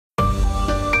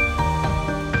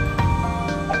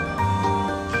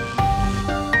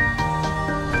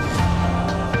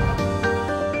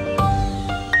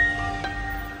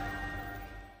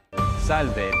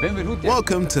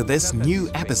Welcome to this new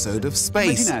episode of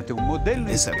Space.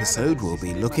 This episode will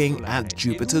be looking at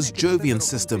Jupiter's Jovian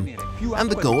system and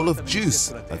the goal of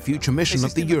JUICE, a future mission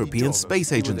of the European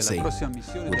Space Agency.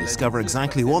 We'll discover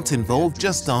exactly what's involved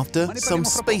just after some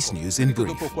space news in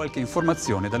brief.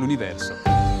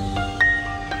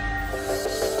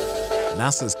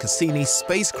 NASA's Cassini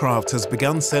spacecraft has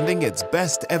begun sending its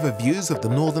best ever views of the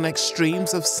northern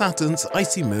extremes of Saturn's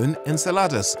icy moon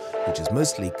Enceladus, which is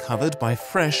mostly covered by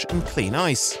fresh and clean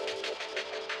ice.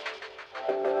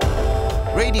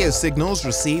 Radio signals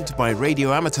received by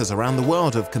radio amateurs around the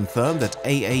world have confirmed that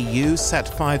AAU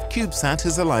Sat-5 CubeSat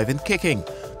is alive and kicking.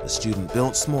 The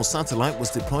student-built small satellite was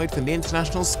deployed from the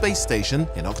International Space Station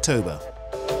in October.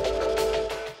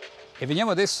 The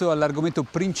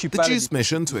JUICE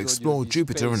mission to explore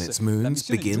Jupiter and its moons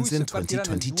begins in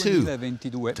 2022.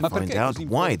 To find out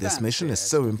why this mission is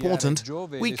so important,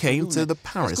 we came to the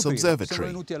Paris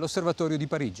Observatory.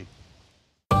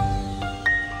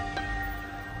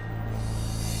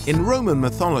 In Roman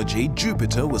mythology,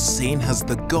 Jupiter was seen as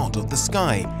the god of the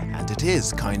sky, and it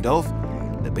is, kind of.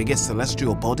 The biggest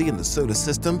celestial body in the solar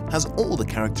system has all the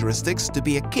characteristics to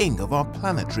be a king of our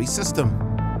planetary system.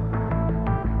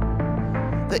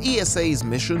 The ESA's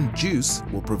mission, JUICE,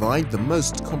 will provide the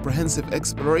most comprehensive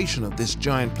exploration of this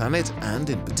giant planet and,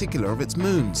 in particular, of its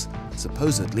moons,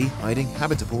 supposedly hiding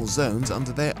habitable zones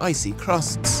under their icy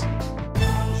crusts.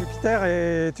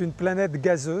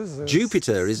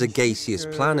 Jupiter is a gaseous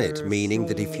planet, meaning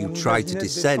that if you tried to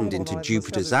descend into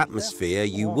Jupiter's atmosphere,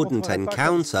 you wouldn't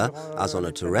encounter, as on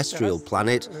a terrestrial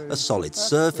planet, a solid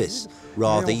surface.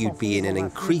 Rather, you'd be in an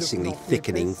increasingly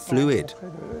thickening fluid.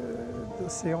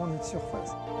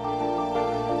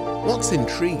 What's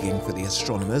intriguing for the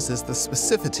astronomers is the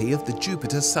specificity of the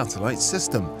Jupiter satellite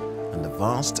system and the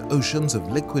vast oceans of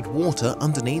liquid water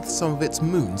underneath some of its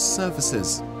moon's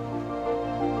surfaces.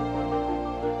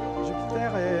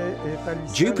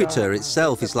 Jupiter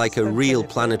itself is like a real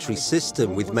planetary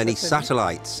system with many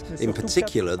satellites, in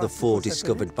particular the 4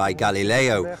 discovered by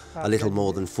Galileo a little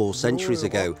more than 4 centuries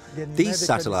ago. These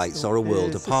satellites are a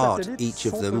world apart, each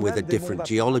of them with a different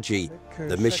geology.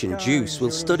 The mission JUICE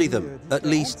will study them, at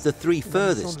least the 3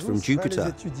 furthest from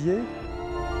Jupiter.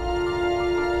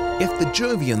 If the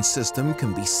Jovian system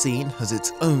can be seen as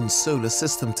its own solar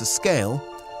system to scale,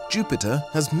 Jupiter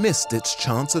has missed its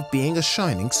chance of being a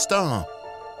shining star.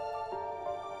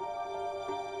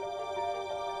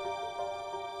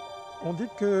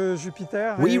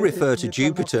 We refer to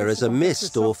Jupiter as a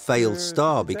missed or failed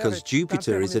star because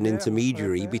Jupiter is an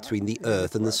intermediary between the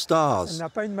Earth and the stars.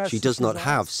 She does not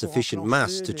have sufficient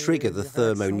mass to trigger the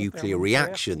thermonuclear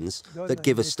reactions that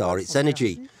give a star its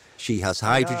energy. She has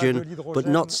hydrogen, but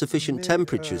not sufficient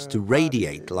temperatures to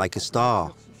radiate like a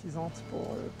star.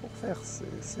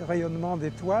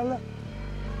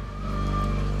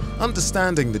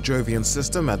 Understanding the Jovian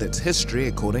system and its history,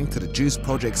 according to the JUICE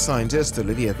project scientist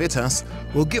Olivier Vittas,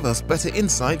 will give us better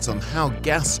insights on how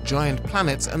gas giant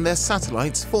planets and their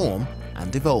satellites form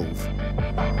and evolve.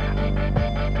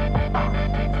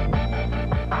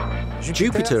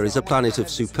 Jupiter is a planet of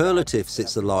superlatives.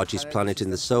 It's the largest planet in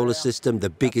the solar system,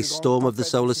 the biggest storm of the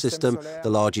solar system,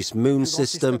 the largest moon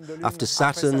system, after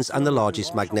Saturn's, and the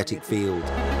largest magnetic field.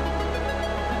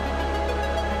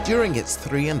 During its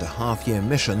 3.5-year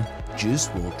mission,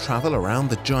 JUICE will travel around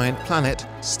the giant planet,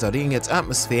 studying its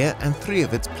atmosphere and 3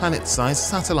 of its planet-sized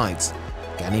satellites,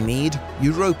 Ganymede,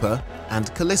 Europa,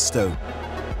 and Callisto.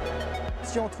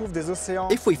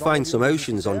 If we find some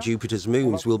oceans on Jupiter's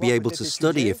moons, we'll be able to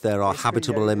study if there are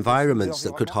habitable environments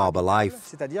that could harbour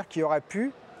life.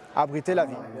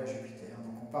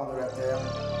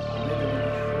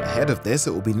 Ahead of this,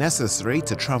 it will be necessary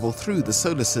to travel through the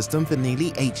solar system for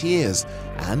nearly 8 years,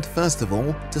 and first of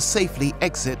all, to safely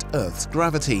exit Earth's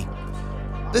gravity.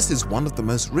 This is one of the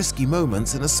most risky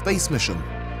moments in a space mission.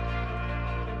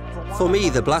 For me,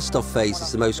 the blastoff phase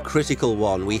is the most critical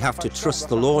one. We have to trust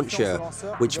the launcher,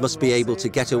 which must be able to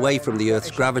get away from the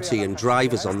Earth's gravity and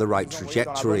drive us on the right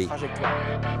trajectory.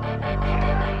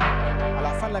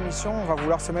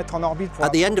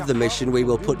 At the end of the mission, we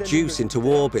will put JUICE into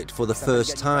orbit for the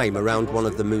first time around one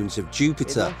of the moons of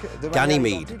Jupiter,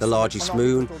 Ganymede, the largest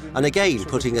moon, and again,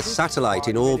 putting a satellite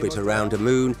in orbit around a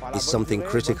moon is something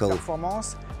critical.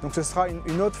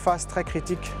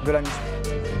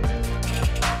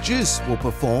 JUICE will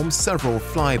perform several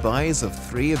flybys of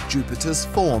 3 of Jupiter's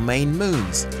 4 main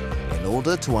moons in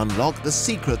order to unlock the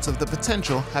secrets of the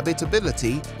potential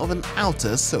habitability of an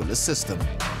outer solar system.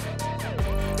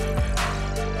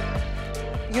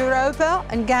 Europa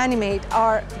and Ganymede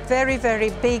are very, very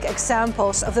big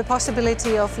examples of the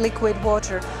possibility of liquid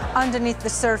water underneath the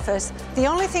surface. The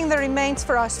only thing that remains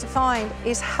for us to find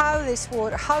is how this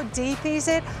water, how deep is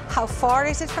it, how far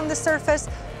is it from the surface,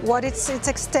 what its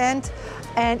extent,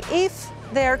 and if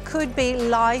there could be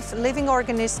life, living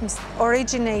organisms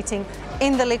originating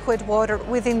in the liquid water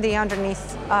within the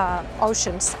underneath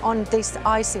oceans on these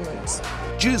icy moons.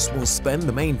 JUICE will spend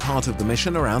the main part of the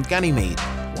mission around Ganymede,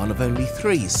 one of only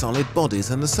 3 solid bodies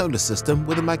in the solar system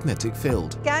with a magnetic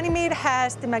field. Ganymede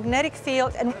has the magnetic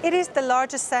field, and it is the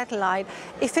largest satellite.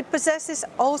 If it possesses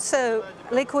also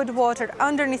liquid water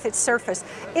underneath its surface,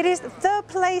 it is the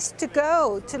place to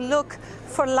go to look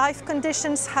for life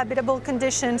conditions, habitable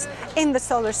conditions in the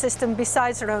solar system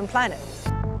besides our own planet.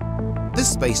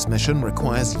 This space mission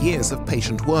requires years of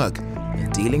patient work in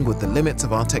dealing with the limits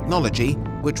of our technology,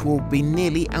 which will be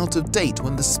nearly out of date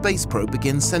when the space probe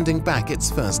begins sending back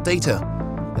its first data.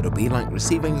 It'll be like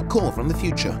receiving a call from the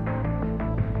future.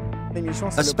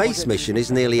 A space mission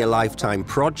is nearly a lifetime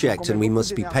project, and we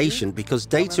must be patient because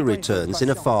data returns in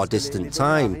a far distant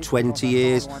time, 20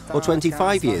 years or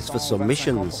 25 years for some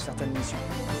missions.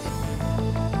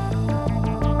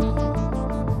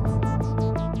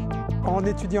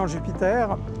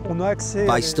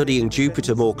 By studying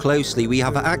Jupiter more closely, we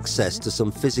have access to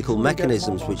some physical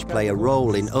mechanisms which play a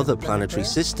role in other planetary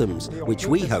systems, which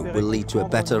we hope will lead to a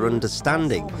better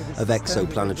understanding of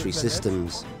exoplanetary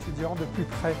systems.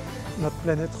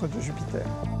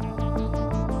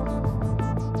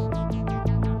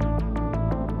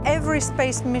 Every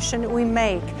space mission we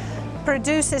make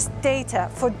produces data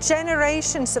for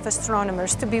generations of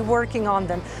astronomers to be working on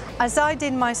them, as I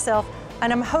did myself.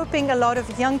 And I'm hoping a lot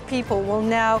of young people will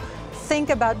now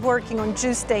think about working on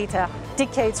JUICE data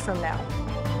decades from now.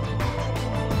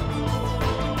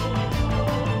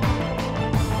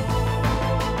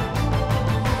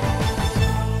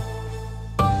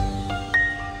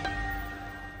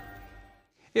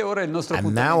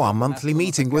 And now our monthly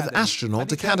meeting with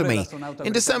Astronaut Academy.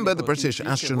 In December, the British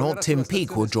astronaut Tim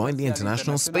Peake will join the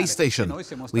International Space Station.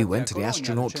 We went to the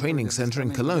Astronaut Training Centre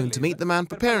in Cologne to meet the man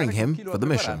preparing him for the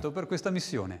mission.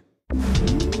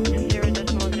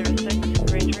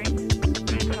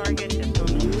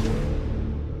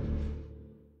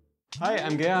 Hi,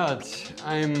 I'm Gerhard.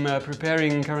 I'm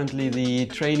preparing currently the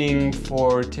training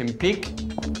for Tim Peake.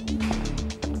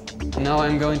 Now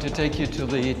I'm going to take you to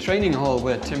the training hall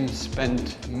where Tim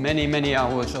spent many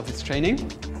hours of his training.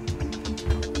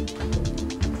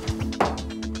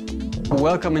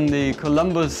 Welcome in the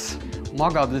Columbus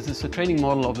mock-up. This is the training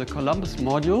model of the Columbus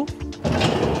module.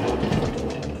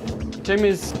 Tim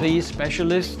is the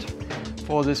specialist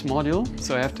for this module,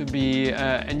 so I have to be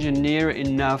engineer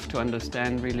enough to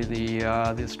understand really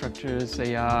the structures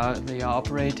they are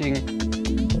operating.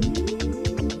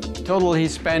 Total, he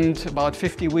spent about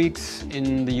 50 weeks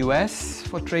in the US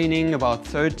for training, about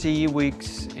 30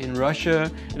 weeks in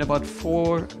Russia, and about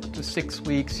 4 to 6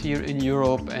 weeks here in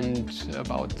Europe, and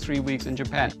about 3 weeks in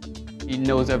Japan. He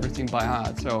knows everything by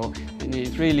heart, so and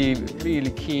he's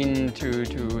really keen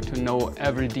to know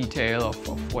every detail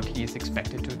of what he's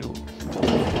expected to do.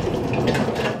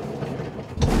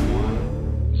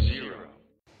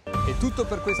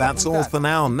 That's all for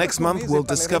now. Next month, we'll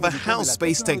discover how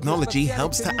space technology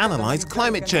helps to analyze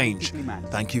climate change.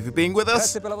 Thank you for being with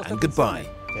us, and goodbye.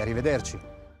 Arrivederci.